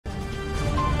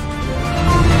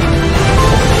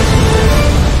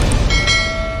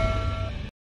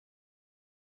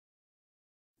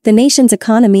The nation's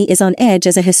economy is on edge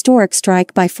as a historic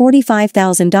strike by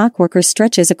 45,000 dockworkers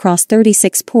stretches across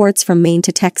 36 ports from Maine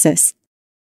to Texas.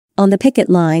 On the picket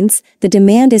lines, the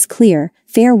demand is clear: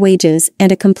 fair wages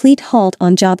and a complete halt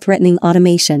on job-threatening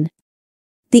automation.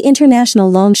 The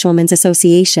International Longshoremen's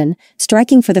Association,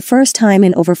 striking for the first time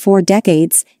in over 4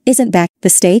 decades, isn't back.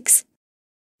 The stakes?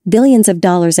 Billions of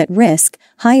dollars at risk,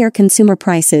 higher consumer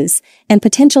prices, and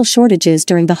potential shortages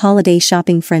during the holiday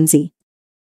shopping frenzy.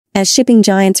 As shipping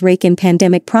giants rake in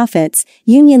pandemic profits,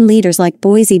 union leaders like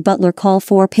Boise Butler call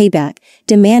for payback,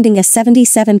 demanding a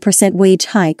 77% wage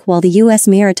hike while the U.S.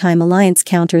 Maritime Alliance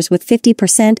counters with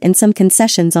 50% and some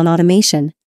concessions on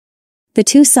automation. The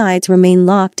two sides remain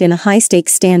locked in a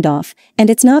high-stakes standoff, and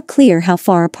it's not clear how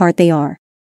far apart they are.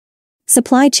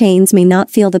 Supply chains may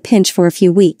not feel the pinch for a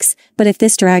few weeks, but if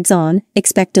this drags on,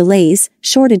 expect delays,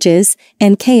 shortages,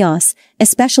 and chaos,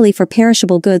 especially for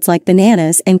perishable goods like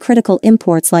bananas and critical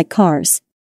imports like cars.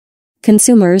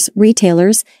 Consumers,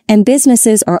 retailers, and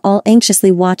businesses are all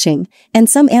anxiously watching, and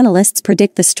some analysts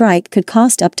predict the strike could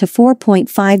cost up to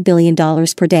 $4.5 billion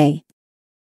per day.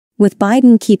 With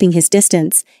Biden keeping his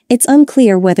distance, it's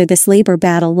unclear whether this labor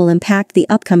battle will impact the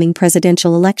upcoming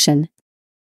presidential election.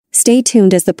 Stay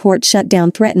tuned as the port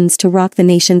shutdown threatens to rock the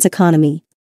nation's economy.